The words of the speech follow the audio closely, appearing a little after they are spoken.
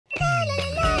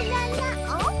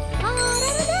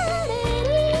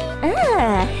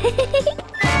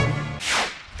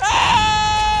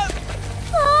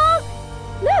Oh,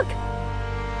 look!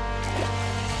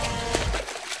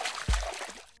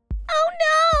 Oh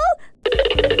no!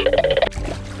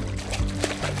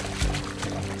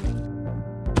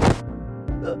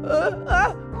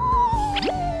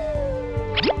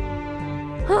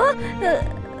 Huh?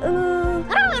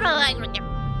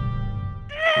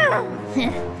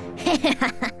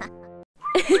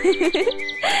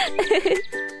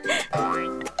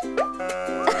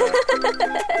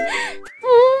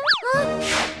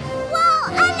 Whoa,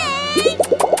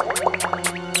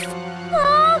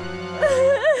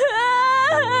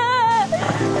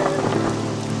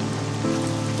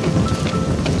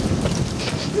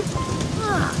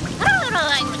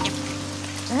 Alex!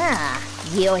 Ah,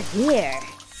 you're here.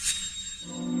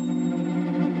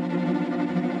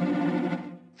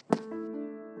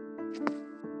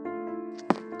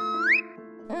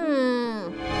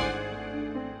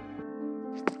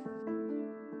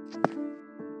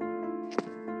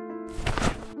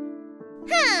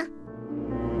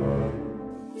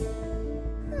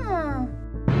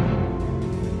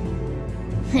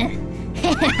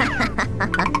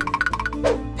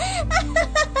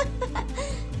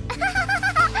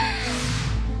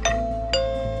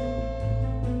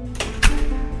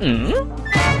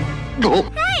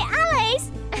 Hey, Alice!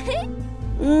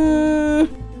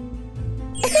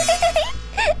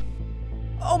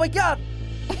 Oh my god!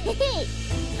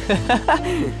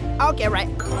 Okay, right.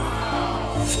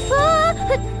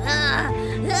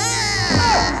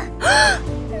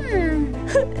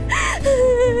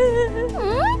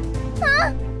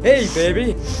 Hey,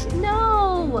 baby!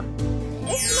 No!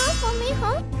 It's not for me,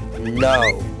 huh? No.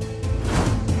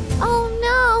 Oh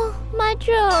no! My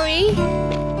jewelry!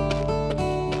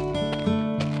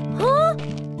 Huh?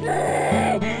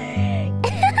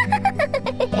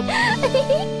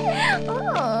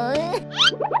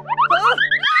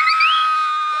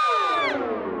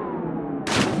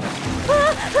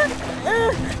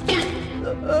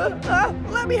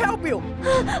 Let me help you!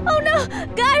 Oh no!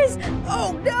 Guys!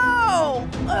 Oh no!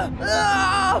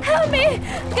 Help me!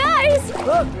 Guys!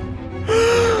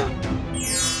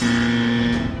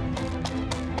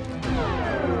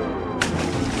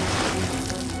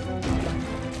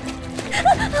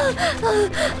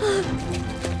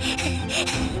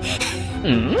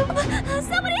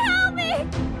 Somebody help me!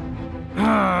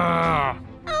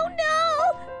 Oh no!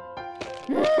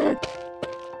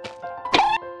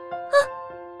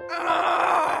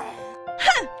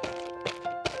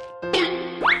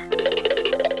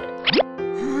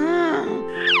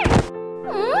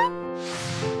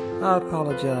 I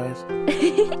apologize.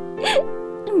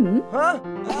 Huh?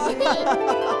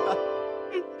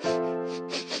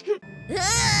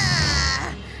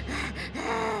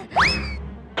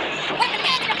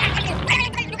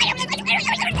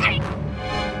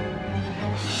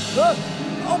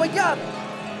 Oh my god!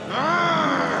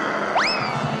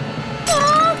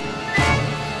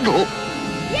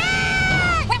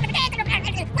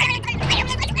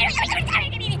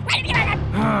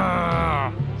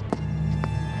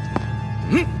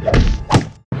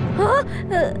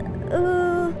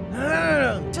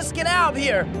 Just get out of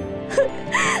here!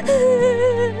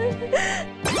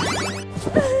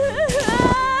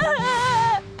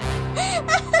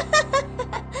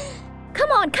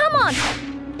 Come on, come on!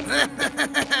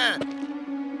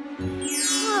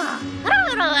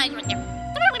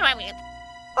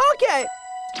 Okay!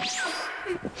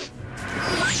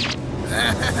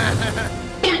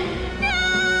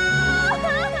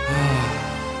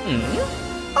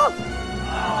 Oh!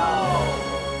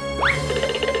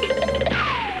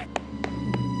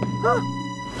 Huh?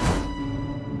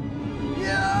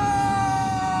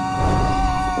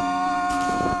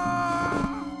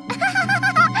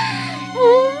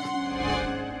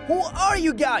 Who are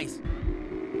you guys?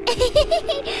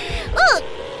 Look!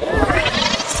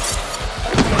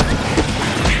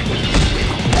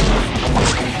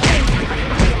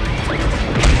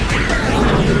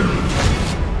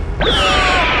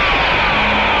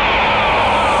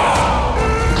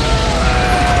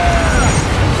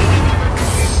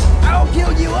 I'll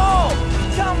kill you all!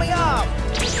 Coming up!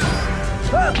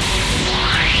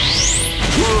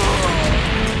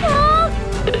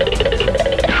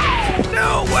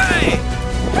 No way!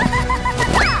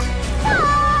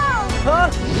 Huh?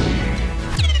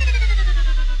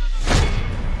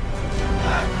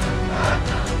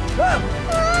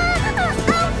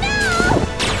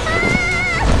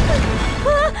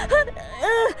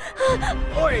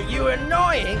 Boy, you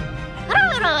annoying!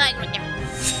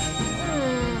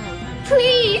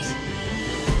 Please!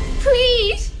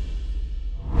 Please!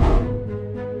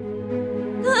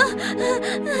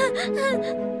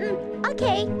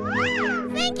 Okay.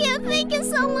 Thank you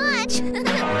so much.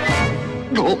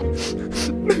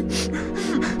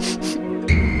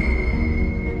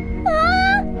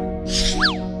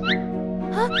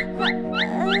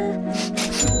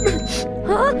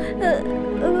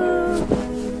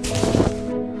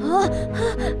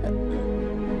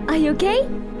 Are you okay?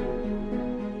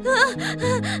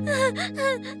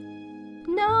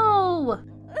 No.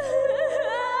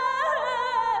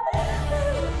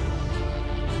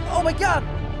 Oh my god!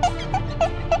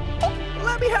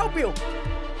 Let me help you!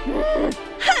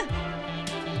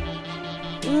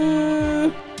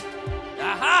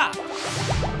 Aha!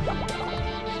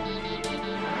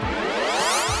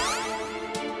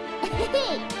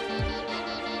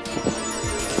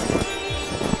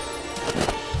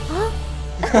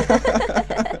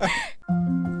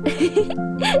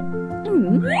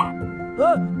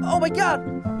 Oh my god!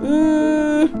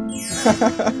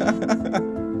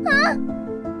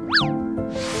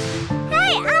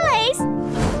 Hey, Alice.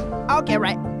 Okay,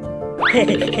 right.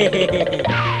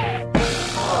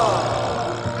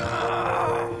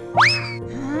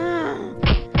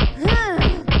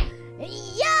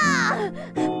 Yeah.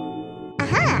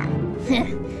 Aha.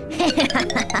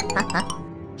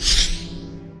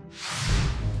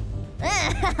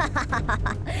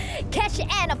 Catch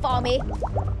Anna for me.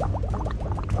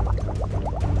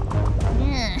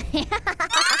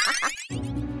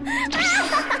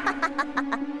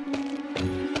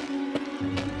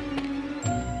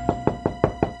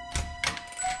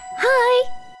 Hi.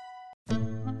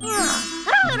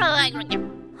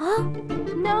 Huh?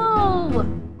 No.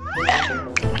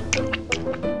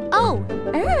 Oh.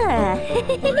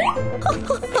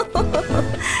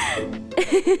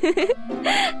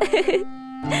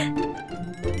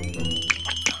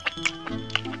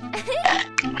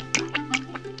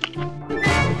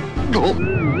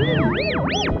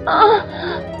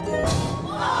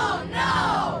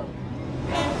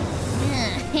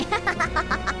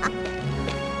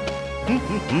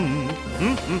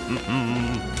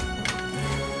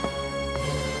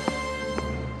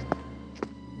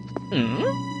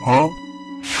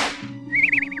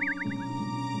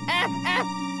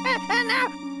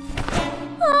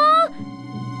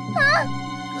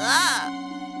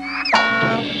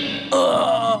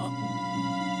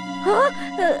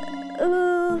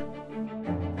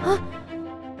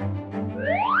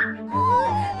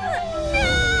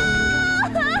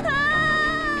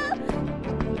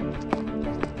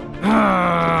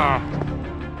 Huh?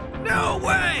 No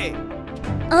way!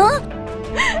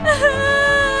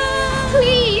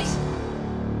 Please.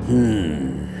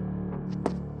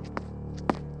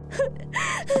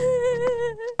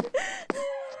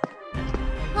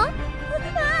 Huh?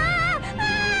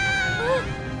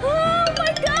 Oh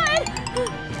my God.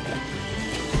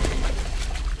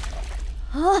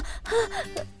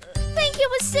 Thank you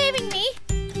for saving me.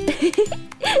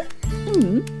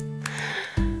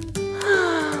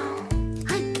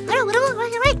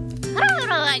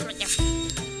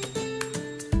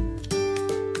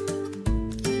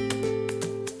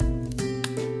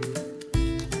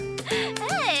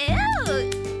 Hey,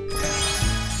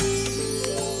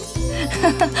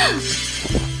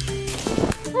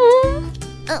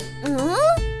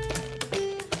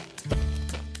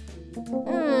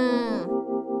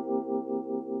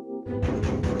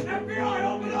 FBI,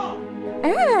 open up!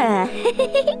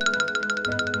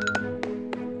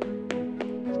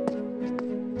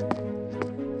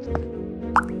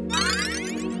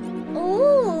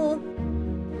 Ooh.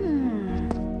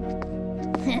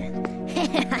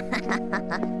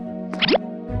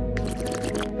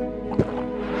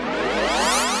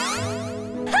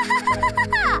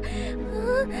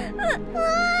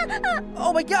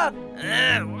 Oh my god!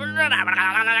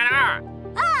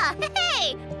 Ah,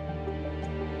 hey!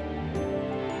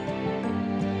 Oh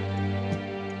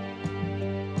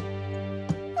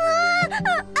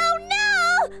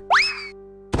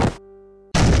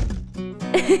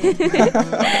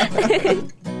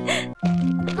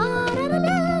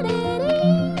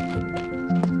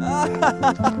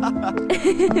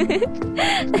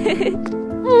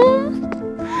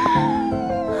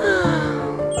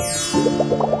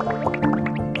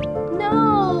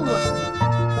No.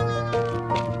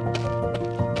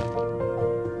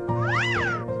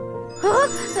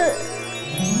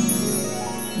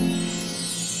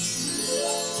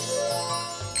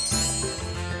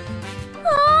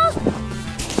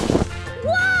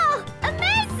 Wow!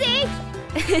 Amazing!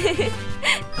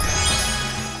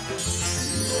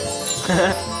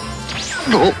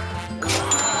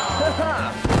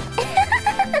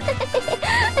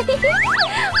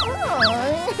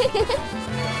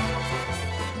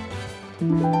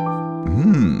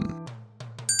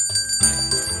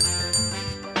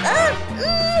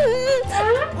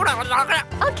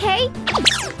 Okay.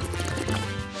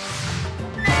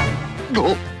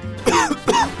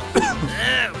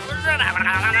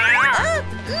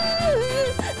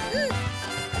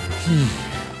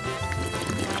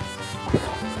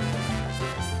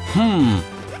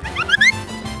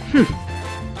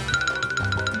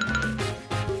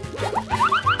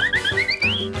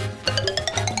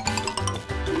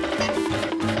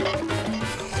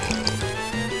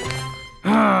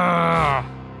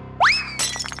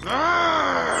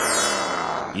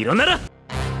 일어나라!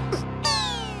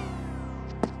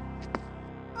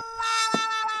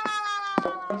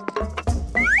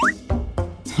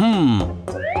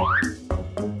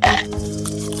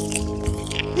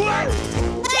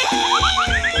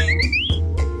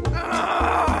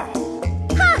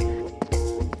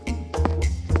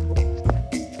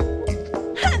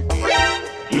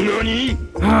何？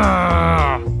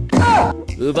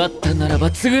奪ったならば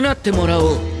償ってもら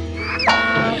おう。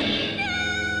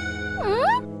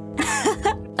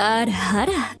あらあ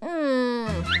ら。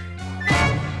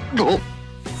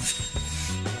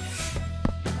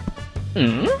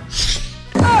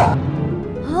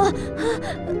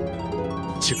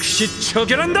즉시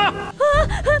처결한다!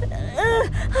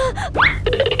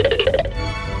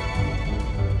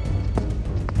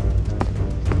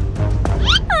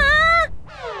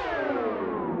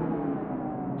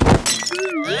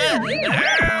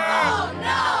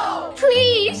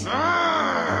 Please.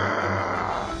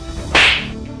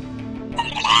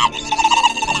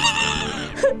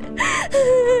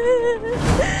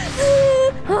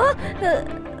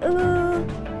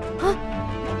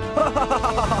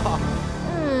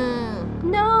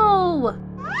 No.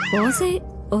 大勢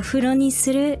お風呂に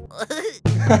する。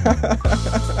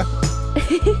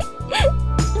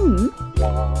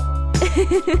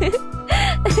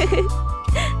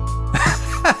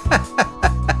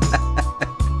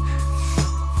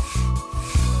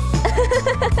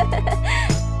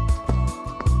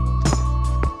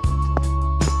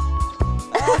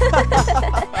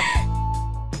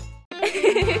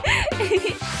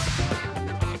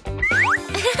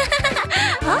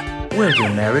Will you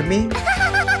marry me?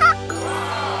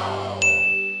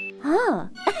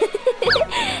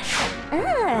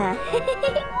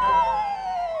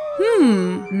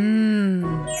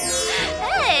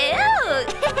 Hey, oh.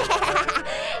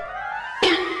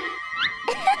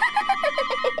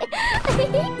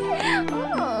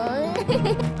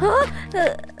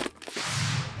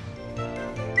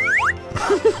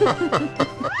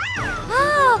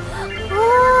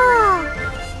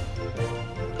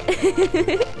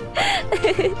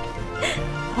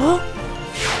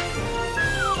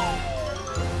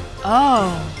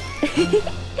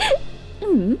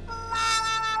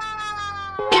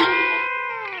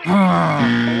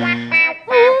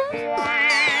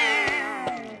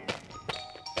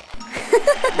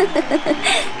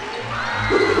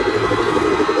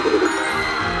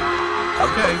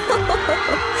 Okay.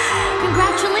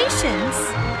 Congratulations.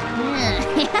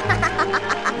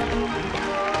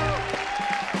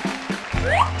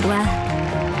 Wa.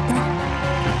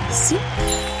 Si.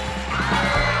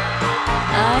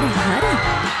 Ara ara.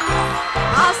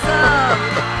 Awesome.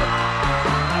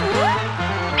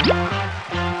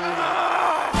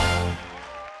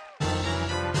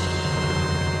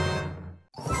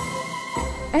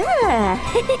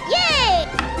 Yay!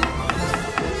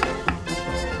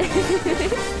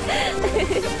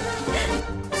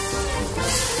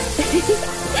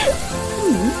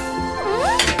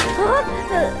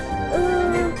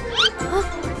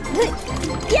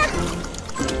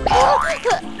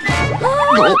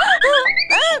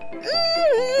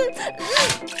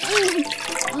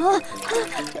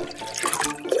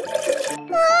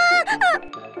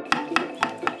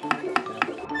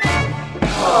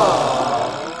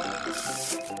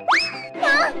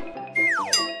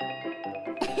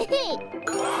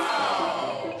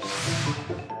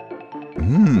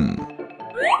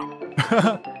 Huh?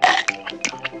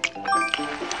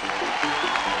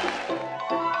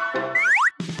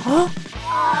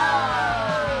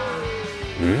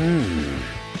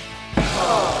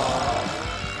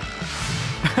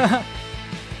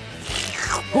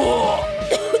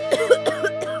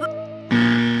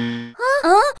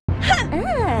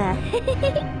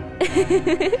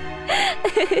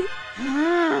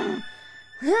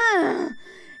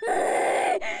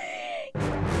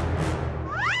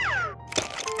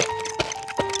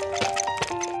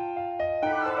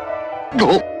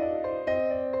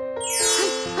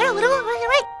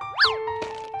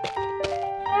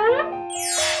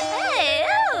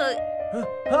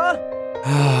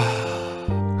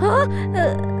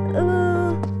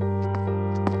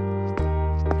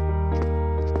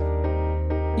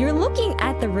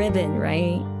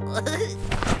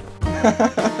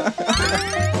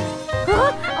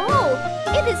 Oh,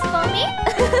 it is for me?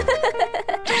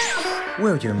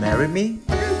 Will you marry me?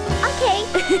 Okay.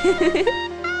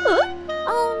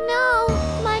 Oh no,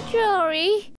 my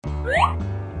jewelry.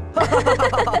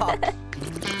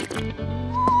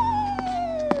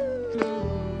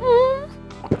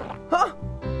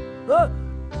 Huh?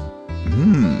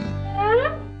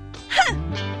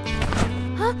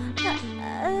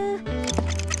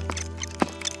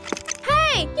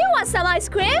 Hey, you want some ice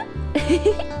cream?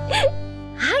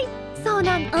 Hi, そう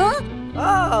なの?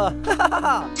 Ah!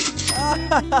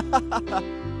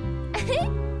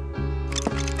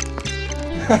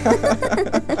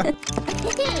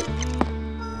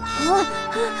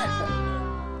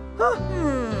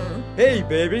 Hey,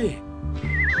 baby.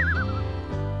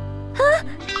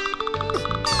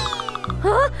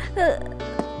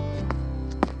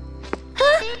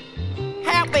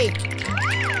 Help me!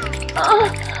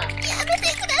 やめて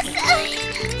ください。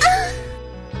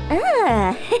あ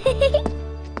あ。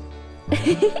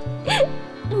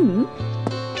うん。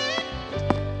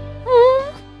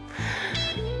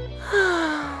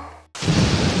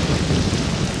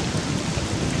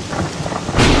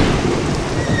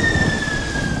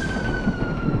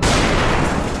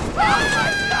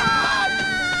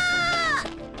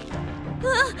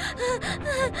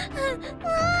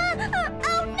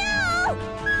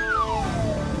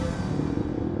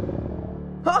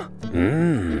Huh?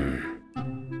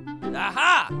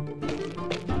 Aha!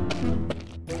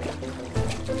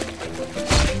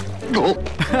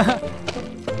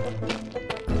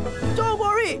 Don't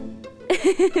worry!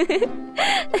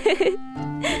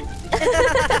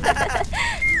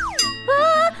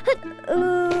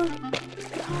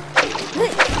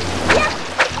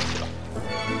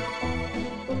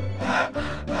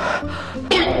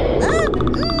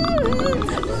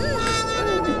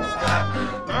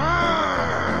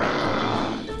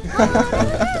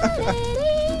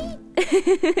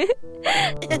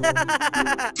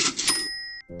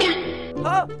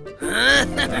 Huh?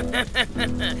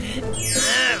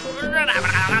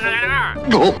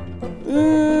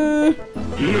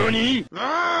 NANI?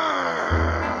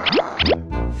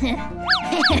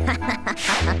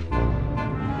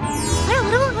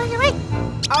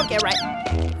 Okay, right.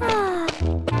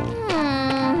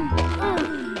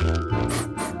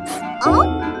 Oh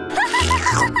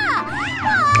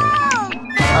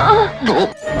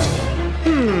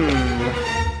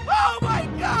my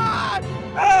god!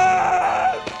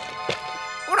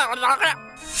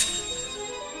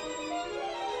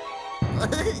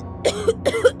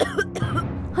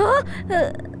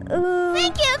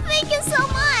 Thank you so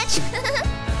much.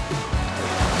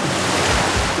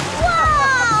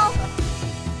 Wow!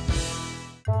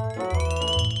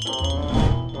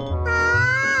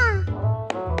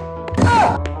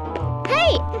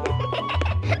 Hey!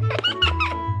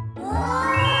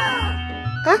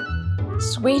 Huh?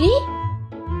 Sweetie?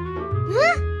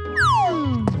 Huh?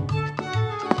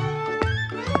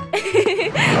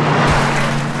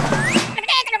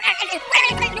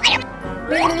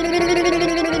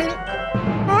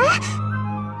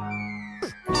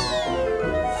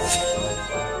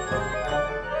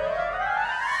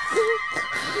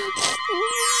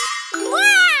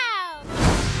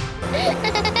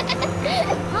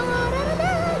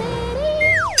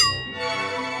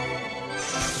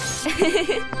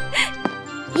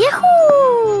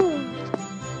 Yahoo!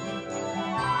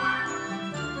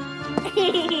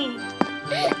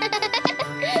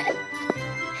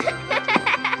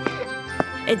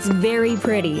 It's very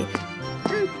pretty.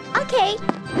 Okay.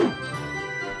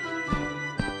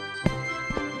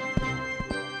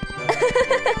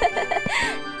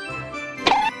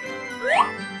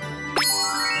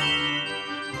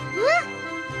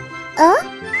 Huh?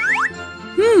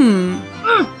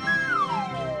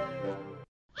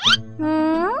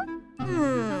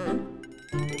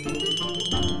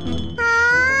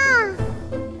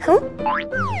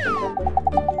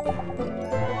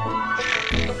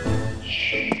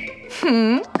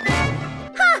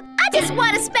 I just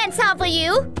want to spend time for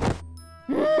you.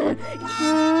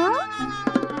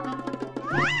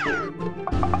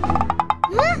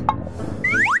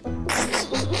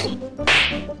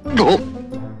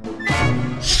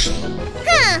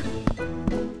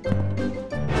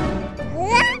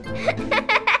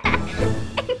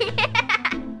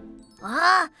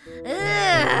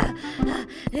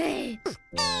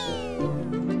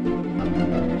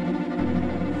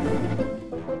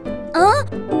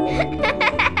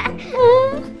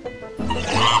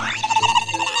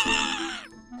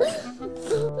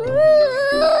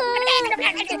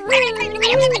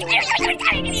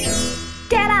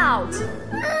 Get out!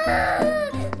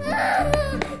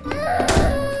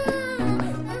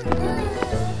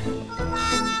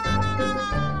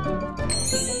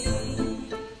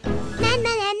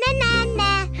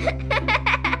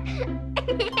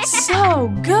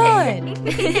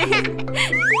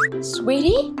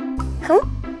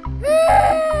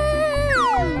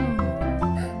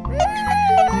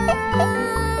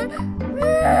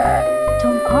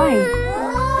 Don't cry.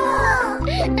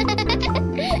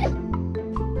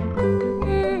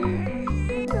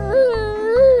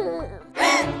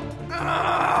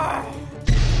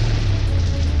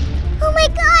 Oh my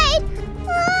god!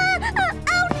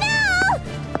 Oh no!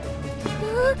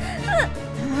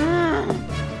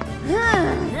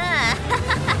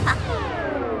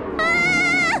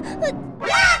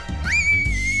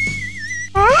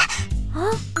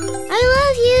 I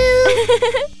love you!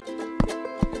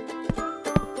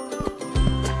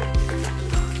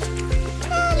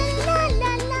 La la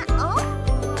la la. Oh?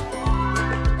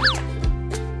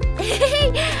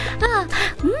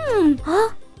 Huh?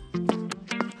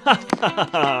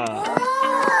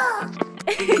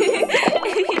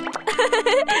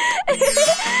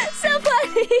 So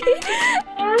funny.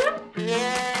 Huh?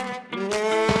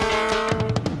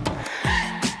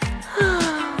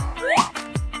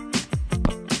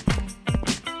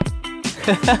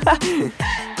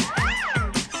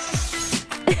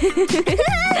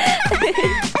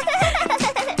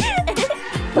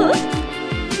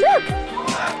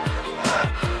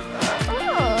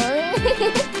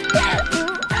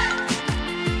 Look.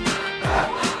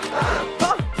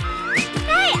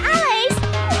 Hey, Alice.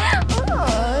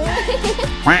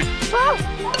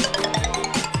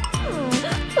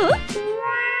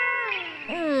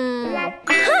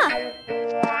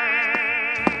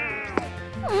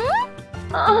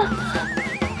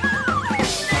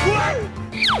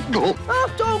 Oh,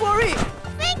 don't worry.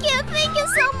 Thank you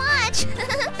so much.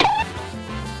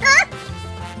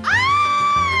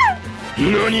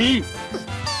 NANI?!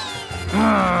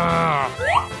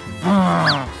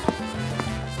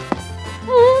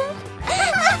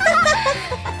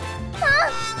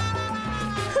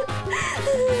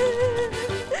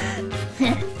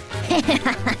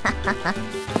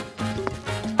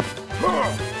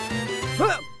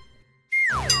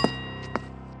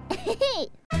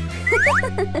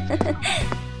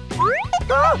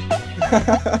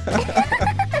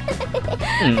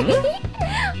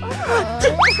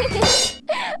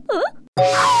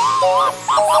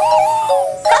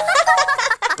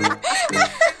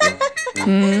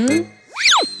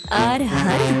あらあ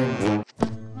ら。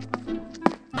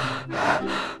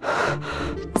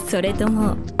それと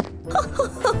も。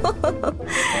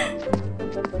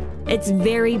It's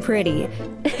very pretty.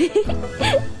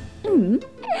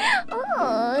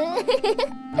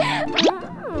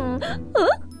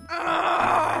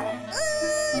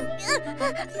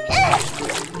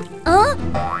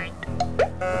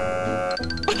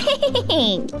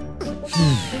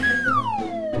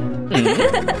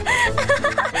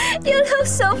 You look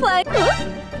so funny.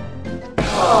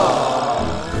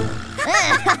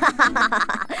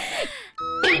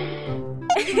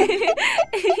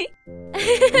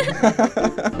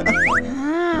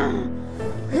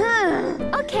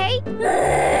 Okay. Okay.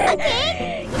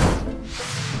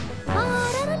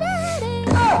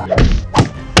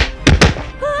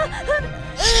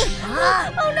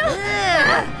 Oh no.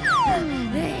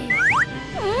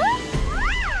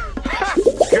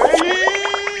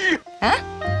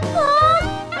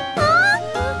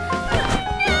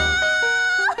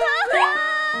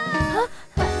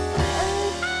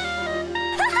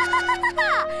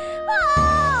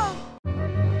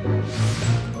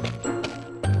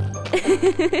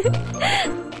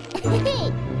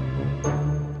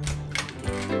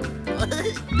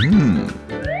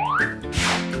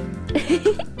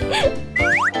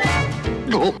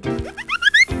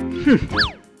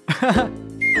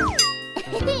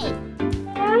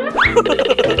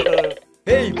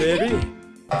 Hey, baby!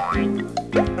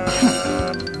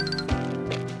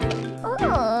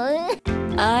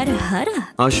あらあら。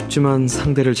 아쉽지만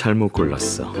상대를 잘못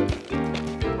골랐어.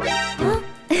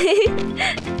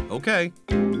 Okay.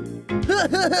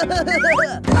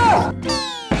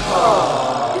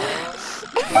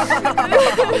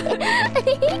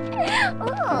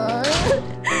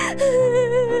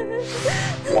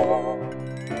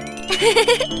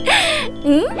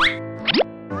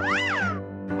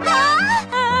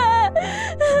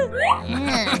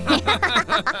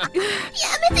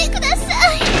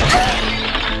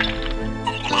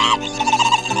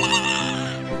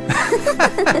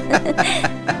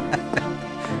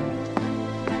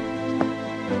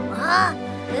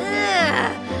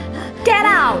 Get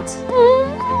out!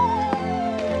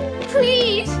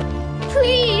 Please,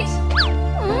 please,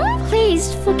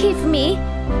 please forgive me.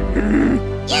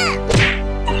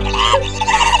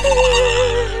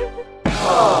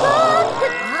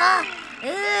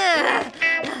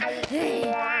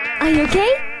 Are you okay?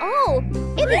 Oh,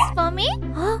 it is for me?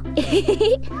 Thank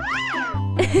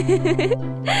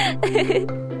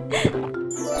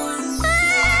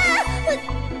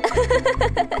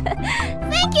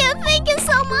you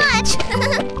so much.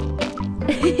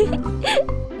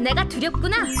 내가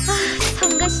두렵구나.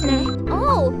 성가시네.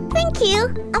 Oh, thank you.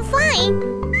 I'm fine.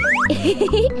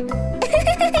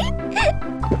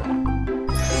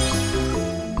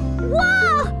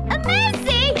 Wow,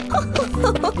 amazing!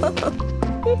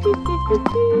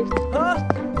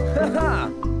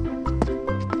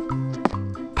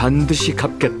 반드시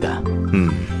갚겠다.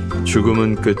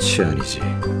 죽음은 끝이 아니지.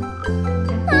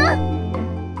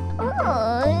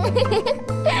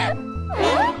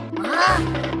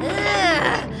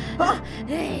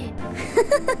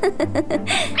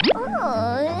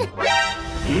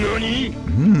 NANI?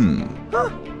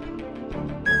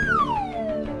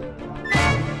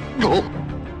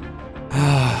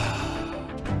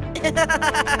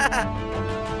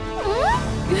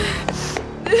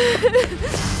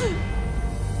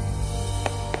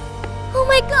 Oh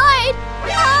my god!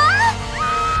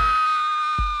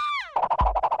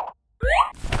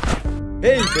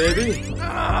 Hey, baby.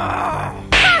 I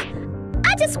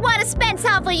just want to spend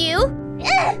time with you.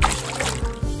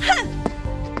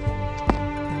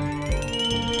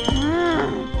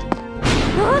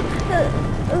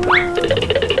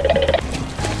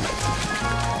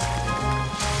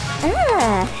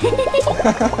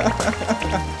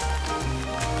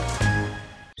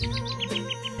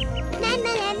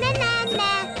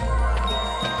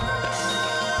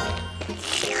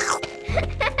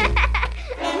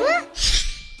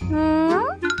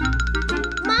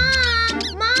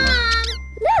 Mom!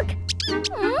 Look!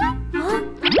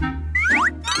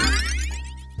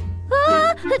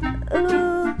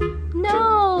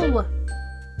 No.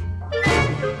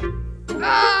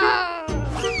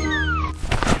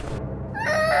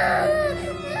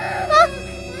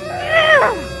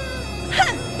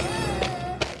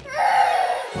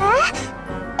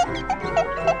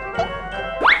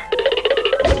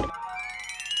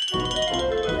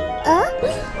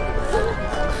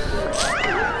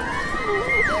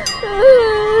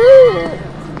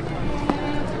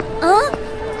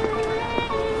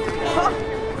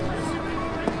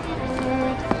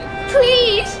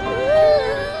 Please!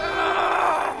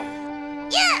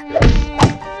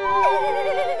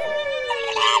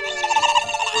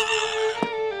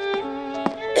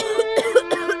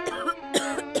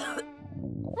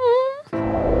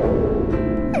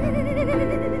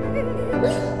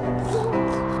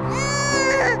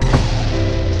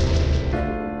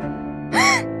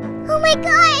 Oh my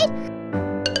god!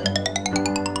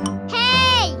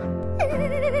 Hey!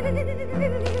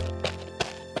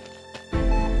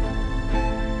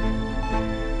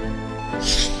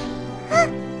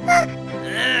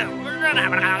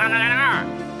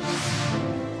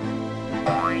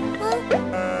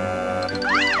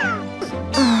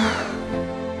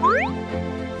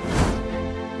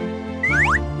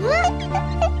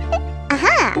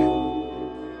 Aha!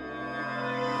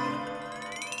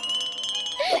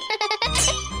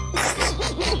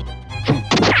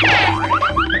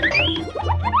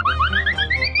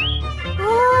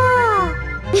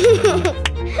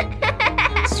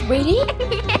 Sweetie?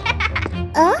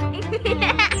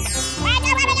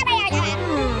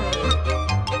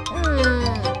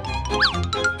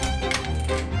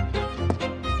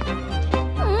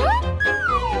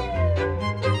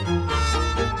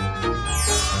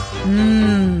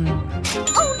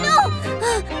 Oh no!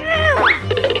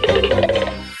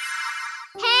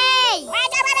 Hey!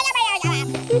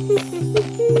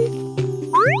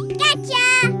 Gotcha!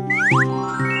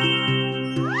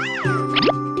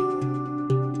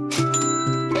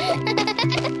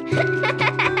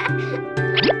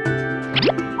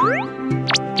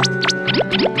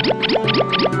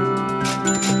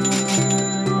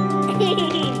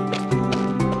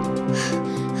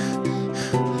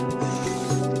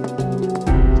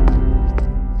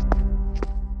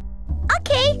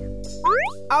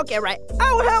 Okay, right.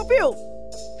 I will help you.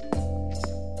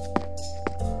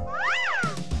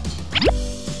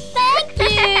 Thank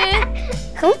you!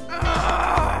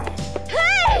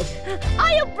 Hey!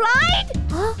 Are you blind?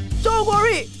 Don't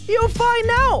worry. You're fine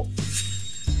now.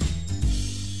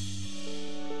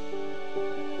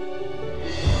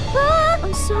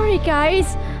 I'm sorry,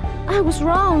 guys. I was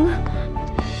wrong.